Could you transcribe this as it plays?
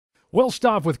Will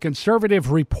Stauff with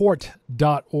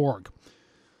conservativereport.org.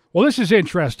 Well, this is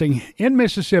interesting. In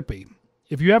Mississippi,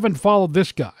 if you haven't followed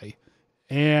this guy,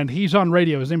 and he's on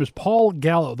radio, his name is Paul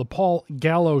Gallo, The Paul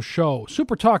Gallo Show.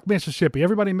 Super Talk Mississippi.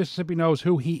 Everybody in Mississippi knows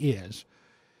who he is.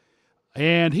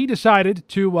 And he decided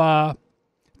to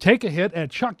take a hit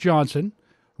at Chuck Johnson,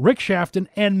 Rick Shaftan,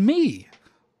 and me,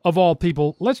 of all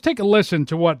people. Let's take a listen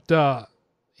to what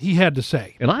he had to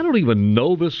say. And I don't even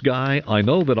know this guy. I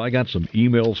know that I got some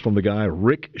emails from the guy,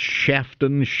 Rick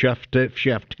Shaftan.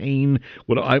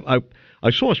 I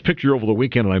saw his picture over the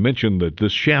weekend, and I mentioned that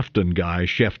this Shaftan guy,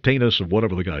 Shaftanus, or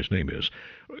whatever the guy's name is,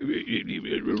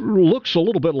 it looks a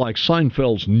little bit like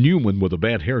Seinfeld's Newman with a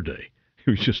bad hair day. He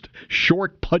was just a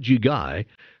short, pudgy guy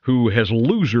who has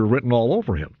loser written all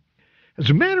over him.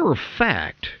 As a matter of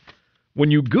fact,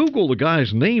 when you Google the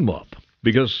guy's name up,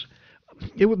 because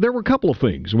there were a couple of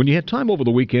things. When you had time over the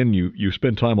weekend, you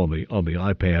spend time on the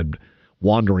iPad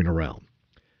wandering around.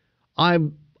 I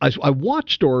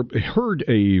watched or heard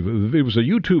it was a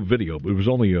YouTube video, but it was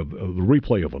only the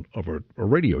replay of a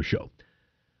radio show.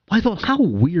 I thought, how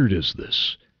weird is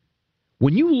this?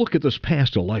 When you look at this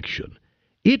past election,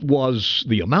 it was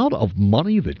the amount of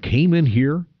money that came in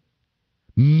here,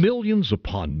 millions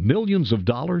upon millions of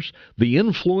dollars, the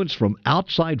influence from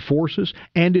outside forces,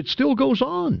 and it still goes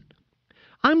on.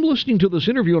 I'm listening to this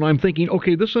interview, and I'm thinking,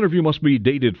 okay, this interview must be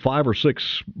dated 5 or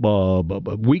 6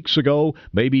 weeks ago,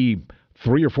 maybe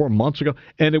 3 or 4 months ago,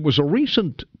 and it was a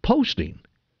recent posting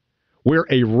where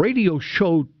a radio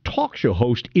show talk show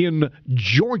host in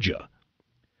Georgia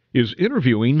is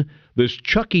interviewing this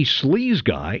Chucky Sleaze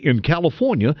guy in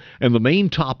California, and the main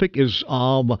topic is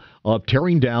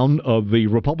tearing down the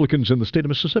Republicans in the state of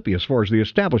Mississippi as far as the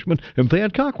establishment and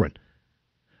Thad Cochran.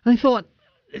 I thought,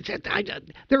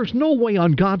 there's no way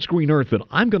on God's green earth that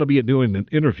I'm going to be doing an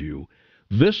interview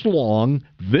this long,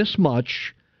 this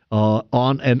much,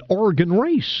 on an Oregon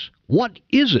race. What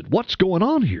is it? What's going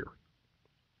on here?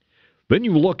 Then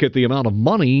you look at the amount of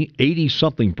money,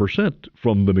 80-something%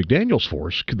 from the McDaniels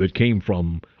force that came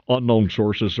from unknown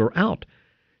sources are out.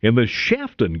 And the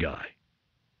Shaftan guy,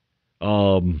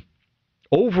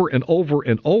 over and over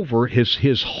and over,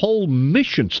 his whole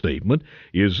mission statement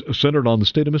is centered on the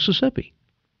state of Mississippi.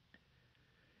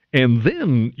 And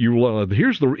then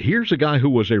here's a guy who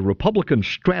was a Republican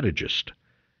strategist.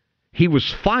 He was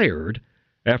fired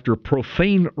after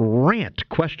profane rant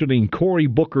questioning Cory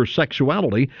Booker's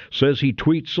sexuality, says he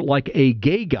tweets like a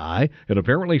gay guy, and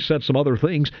apparently said some other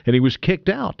things, and he was kicked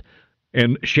out.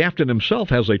 And Shaftan himself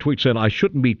has a tweet saying, I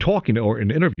shouldn't be talking, or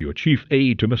an interview. A chief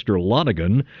aide to Mr.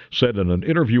 Lonigan said in an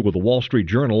interview with the Wall Street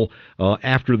Journal,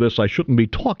 after this, I shouldn't be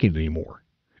talking anymore.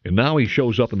 And now he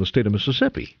shows up in the state of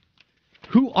Mississippi.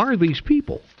 Who are these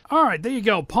people? All right, there you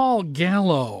go. Paul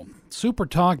Gallo, Super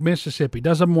Talk Mississippi,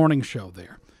 does a morning show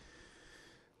there.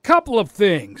 Couple of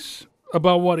things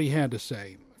about what he had to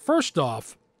say. First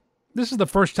off, this is the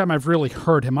first time I've really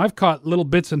heard him. I've caught little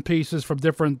bits and pieces from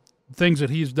different things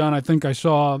that he's done. I think I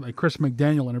saw a Chris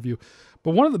McDaniel interview.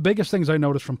 But one of the biggest things I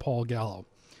noticed from Paul Gallo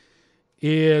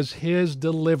is his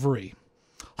delivery.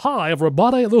 Hi,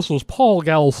 everybody. This is Paul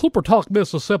Gallo, Super Talk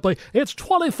Mississippi. It's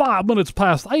 25 minutes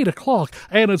past 8 o'clock,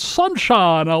 and it's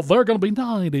sunshine out there. Going to be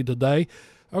 90 today.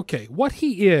 Okay, what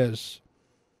he is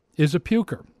a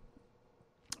puker.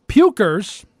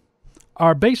 Pukers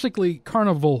are basically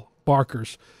carnival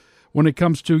barkers when it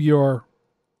comes to your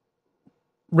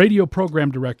radio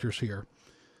program directors here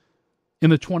in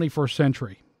the 21st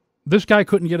century. This guy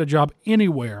couldn't get a job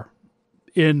anywhere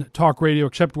in talk radio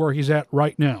except where he's at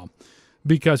right now,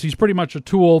 because he's pretty much a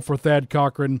tool for Thad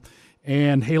Cochran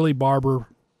and Haley Barbour,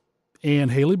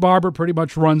 and Haley Barbour pretty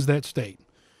much runs that state,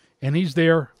 and he's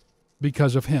there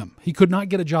because of him. He could not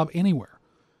get a job anywhere.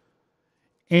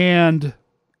 And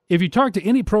if you talk to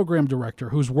any program director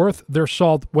who's worth their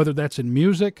salt, whether that's in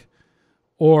music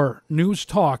or news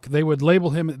talk, they would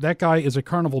label him, that guy is a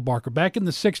carnival barker. Back in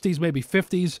the 60s, maybe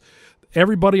 50s,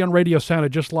 everybody on radio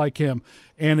sounded just like him.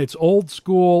 And it's old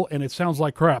school, and it sounds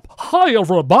like crap. Hi,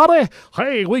 everybody.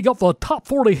 Hey, we got the top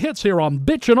 40 hits here on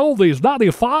Bitchin' Oldies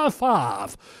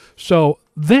 95.5. So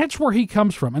that's where he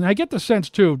comes from. And I get the sense,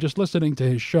 too, just listening to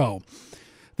his show,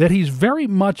 that he's very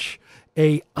much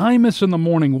a Imus in the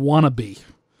Morning wannabe.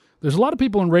 There's a lot of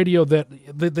people in radio that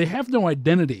they have no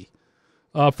identity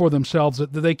for themselves,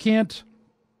 that they can't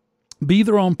be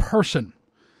their own person.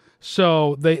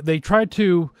 So they try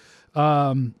to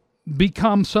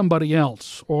become somebody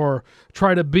else, or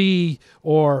try to be,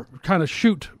 or kind of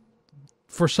shoot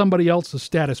for somebody else's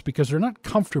status because they're not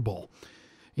comfortable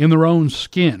in their own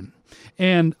skin.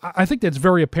 And I think that's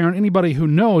very apparent. Anybody who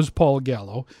knows Paul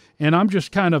Gallo, and I'm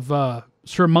just kind of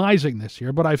surmising this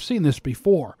here, but I've seen this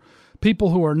before.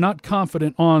 People who are not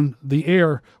confident on the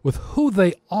air with who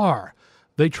they are,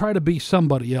 they try to be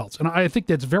somebody else. And I think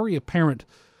that's very apparent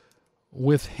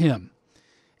with him.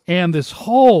 And this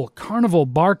whole Carnival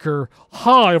Barker,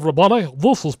 hi everybody,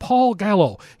 this is Paul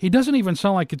Gallo. He doesn't even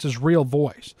sound like it's his real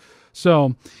voice.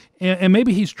 So, and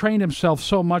maybe he's trained himself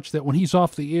so much that when he's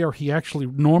off the air, he actually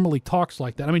normally talks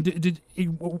like that. I mean,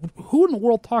 who in the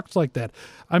world talks like that?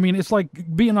 I mean, it's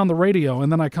like being on the radio,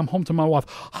 and then I come home to my wife.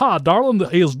 Hi, darling,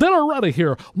 is dinner ready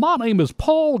here? My name is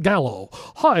Paul Gallo.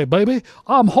 Hi, baby,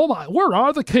 I'm home. Where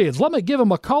are the kids? Let me give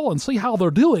them a call and see how they're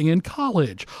doing in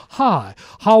college. Hi,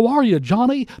 how are you,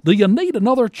 Johnny? Do you need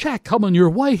another check coming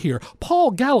your way here? Paul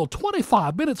Gallo,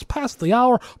 25 minutes past the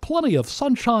hour. Plenty of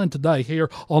sunshine today here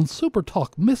on Super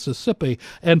Talk, Mississippi,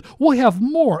 and we have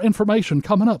more information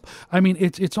coming up. I mean,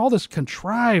 it's all this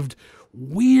contrived,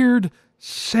 weird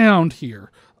sound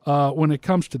here when it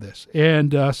comes to this.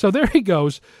 And so there he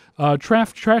goes,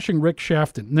 trashing Rick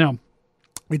Shaftan. Now,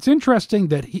 it's interesting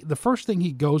that the first thing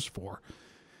he goes for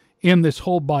in this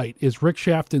whole bite is Rick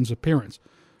Shaftan's appearance.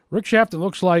 Rick Shaftan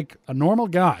looks like a normal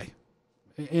guy,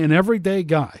 an everyday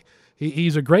guy.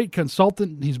 He's a great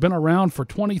consultant. He's been around for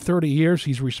 20, 30 years.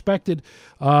 He's respected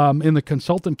in the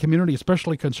consultant community,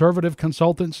 especially conservative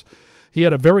consultants. He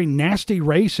had a very nasty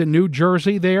race in New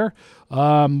Jersey there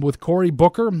with Cory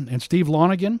Booker and Steve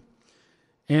Lonegan.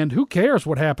 And who cares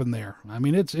what happened there? I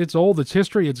mean, it's old. It's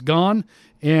history. It's gone.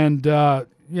 And,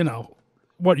 you know,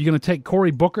 what, you're going to take Cory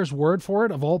Booker's word for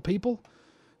it, of all people?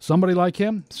 Somebody like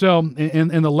him? So,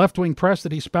 and the left-wing press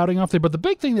that he's spouting off there. But the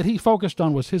big thing that he focused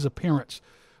on was his appearance,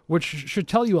 which should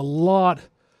tell you a lot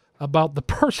about the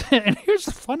person. And here's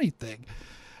the funny thing.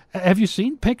 Have you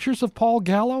seen pictures of Paul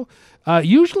Gallo?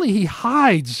 Usually he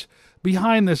hides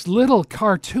behind this little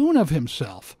cartoon of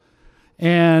himself.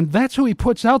 And that's who he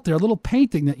puts out there, a little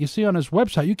painting that you see on his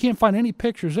website. You can't find any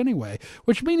pictures anyway,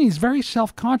 which means he's very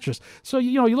self-conscious. So,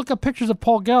 you look at pictures of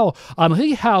Paul Gallo, and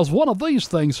he has one of these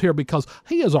things here because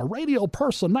he is a radio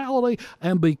personality,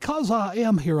 and because I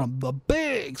am here on the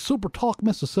big Super Talk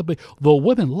Mississippi, the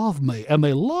women love me, and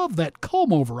they love that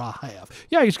comb-over I have.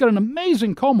 Yeah, he's got an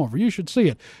amazing comb-over. You should see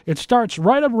it. It starts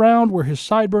right around where his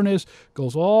sideburn is,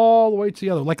 goes all the way to the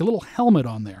other, like a little helmet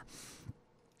on there.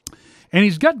 And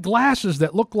he's got glasses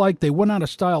that look like they went out of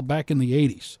style back in the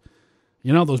 80s.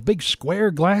 You know, those big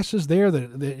square glasses there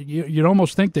that you'd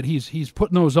almost think that he's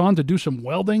putting those on to do some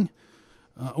welding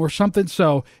or something.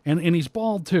 So, and he's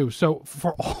bald too. So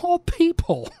for all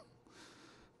people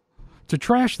to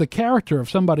trash the character of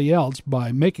somebody else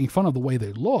by making fun of the way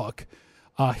they look,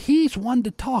 he's one to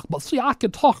talk. But see, I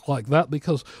can talk like that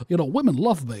because, women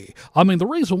love me. I mean, the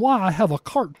reason why I have a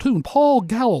cartoon, Paul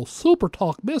Gallo, Super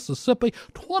Talk, Mississippi,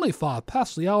 25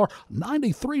 past the hour,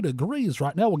 93 degrees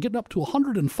right now. We're getting up to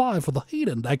 105 for the heat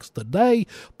index today.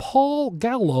 Paul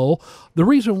Gallo, the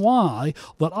reason why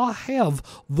that I have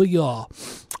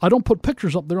I don't put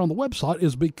pictures up there on the website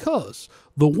is because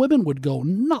the women would go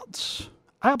nuts.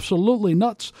 Absolutely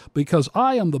nuts, because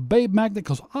I am the babe magnet,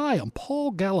 because I am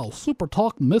Paul Gallo, Super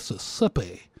Talk,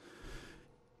 Mississippi.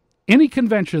 Any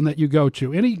convention that you go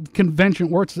to, any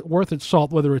convention worth its salt,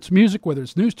 whether it's music, whether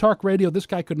it's news talk radio, this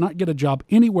guy could not get a job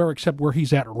anywhere except where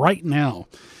he's at right now,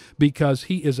 because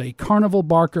he is a carnival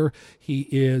barker. He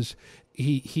has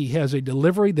a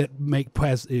delivery that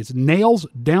has his nails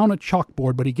down a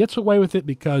chalkboard, but he gets away with it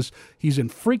because he's in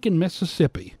freaking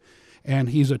Mississippi. And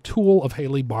he's a tool of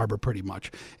Haley Barbour, pretty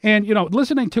much. And,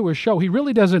 listening to his show, he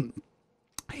really doesn't,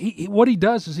 what he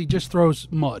does is he just throws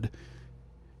mud.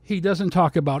 He doesn't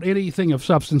talk about anything of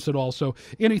substance at all. So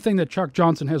anything that Chuck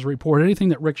Johnson has reported, anything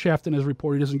that Rick Shaftan has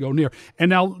reported, he doesn't go near. And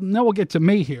now we'll get to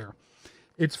me here.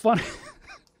 It's funny.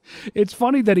 It's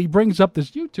funny that he brings up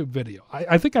this YouTube video.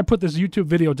 I think I put this YouTube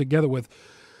video together with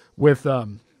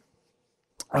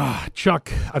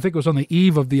Chuck. I think it was on the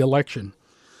eve of the election.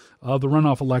 The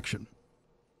runoff election.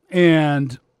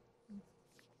 And,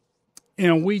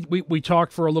 we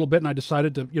talked for a little bit, and I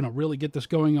decided to, really get this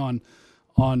going on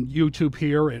YouTube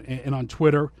here and on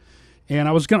Twitter. And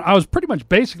I was pretty much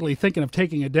basically thinking of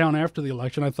taking it down after the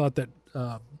election. I thought that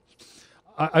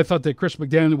Chris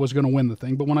McDaniel was going to win the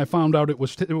thing, but when I found out it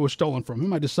was stolen from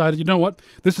him, I decided, you know what,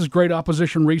 this is great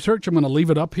opposition research. I'm going to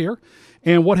leave it up here.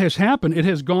 And what has happened, it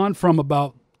has gone from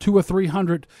about 200 or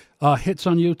 300 hits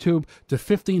on YouTube to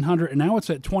 1,500, and now it's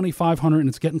at 2,500, and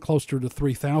it's getting closer to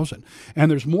 3,000.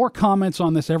 And there's more comments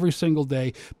on this every single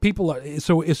day. People are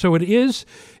so it is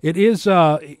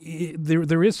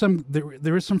there is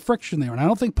some friction there, and I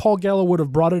don't think Paul Gallo would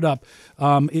have brought it up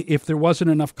if there wasn't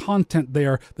enough content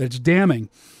there that's damning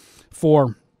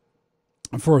for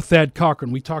for Thad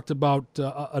Cochran. We talked about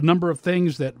a number of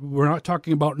things that we're not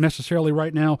talking about necessarily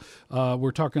right now.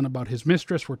 We're talking about his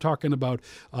mistress. We're talking about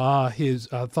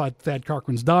Thad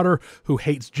Cochran's daughter, who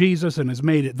hates Jesus and has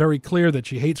made it very clear that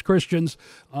she hates Christians.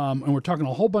 And we're talking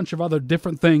a whole bunch of other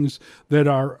different things that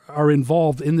are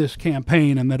involved in this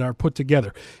campaign and that are put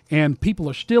together. And people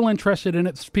are still interested in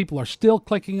it. People are still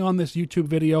clicking on this YouTube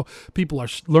video. People are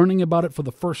learning about it for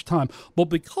the first time. But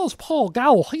because Paul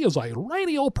Gallo, he is a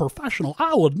radio professional,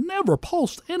 I would never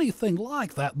post anything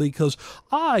like that because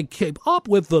I keep up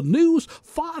with the news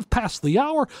 5 past the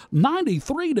hour,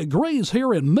 93 degrees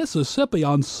here in Mississippi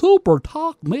on Super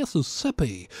Talk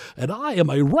Mississippi. And I am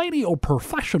a radio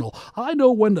professional. I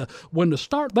know when to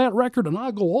start that record, and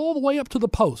I go all the way up to the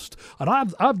post. And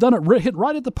I've done it, hit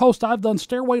right at the post. I've done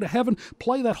Stairway to Heaven,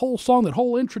 play that whole song, that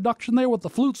whole introduction there with the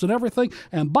flutes and everything,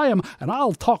 and bam, and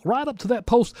I'll talk right up to that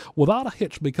post without a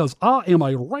hitch because I am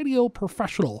a radio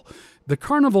professional. The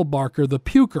carnival barker, the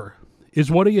Puker,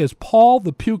 is what he is. Paul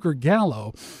the Puker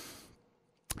Gallo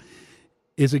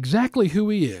is exactly who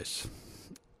he is.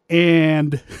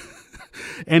 And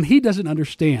he doesn't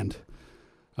understand,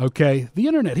 okay, the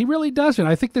internet. He really doesn't.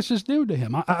 I think this is new to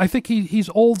him. I think he's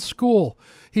old school.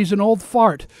 He's an old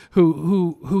fart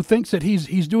who thinks that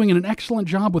he's doing an excellent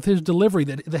job with his delivery,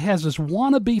 that has this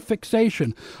wannabe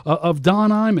fixation of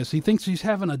Don Imus. He thinks he's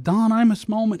having a Don Imus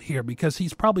moment here because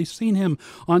he's probably seen him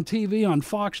on TV, on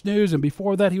Fox News, and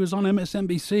before that he was on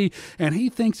MSNBC, and he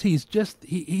thinks he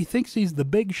thinks he's the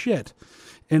big shit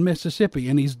in Mississippi,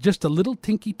 and he's just a little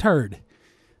tinky turd.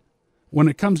 When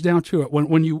it comes down to it,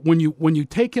 when you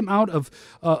take him out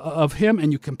of him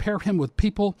and you compare him with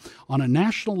people on a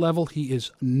national level, he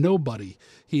is nobody.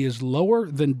 He is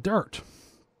lower than dirt.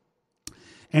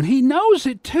 And he knows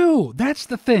it too. That's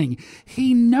the thing.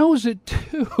 He knows it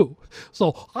too.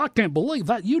 So I can't believe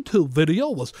that YouTube video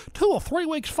was 2 or 3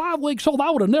 weeks, 5 weeks old. I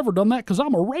would have never done that because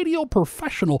I'm a radio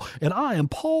professional and I am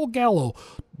Paul Gallo,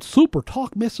 Super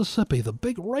Talk Mississippi, the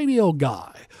big radio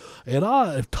guy. And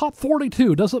top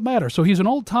 42, doesn't matter. So he's an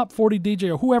old top 40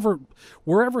 DJ or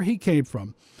wherever he came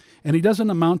from. And he doesn't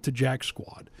amount to jack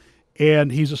squad.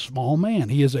 And he's a small man.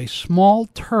 He is a small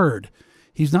turd.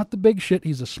 He's not the big shit.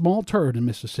 He's a small turd in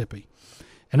Mississippi.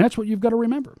 And that's what you've got to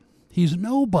remember. He's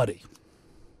nobody.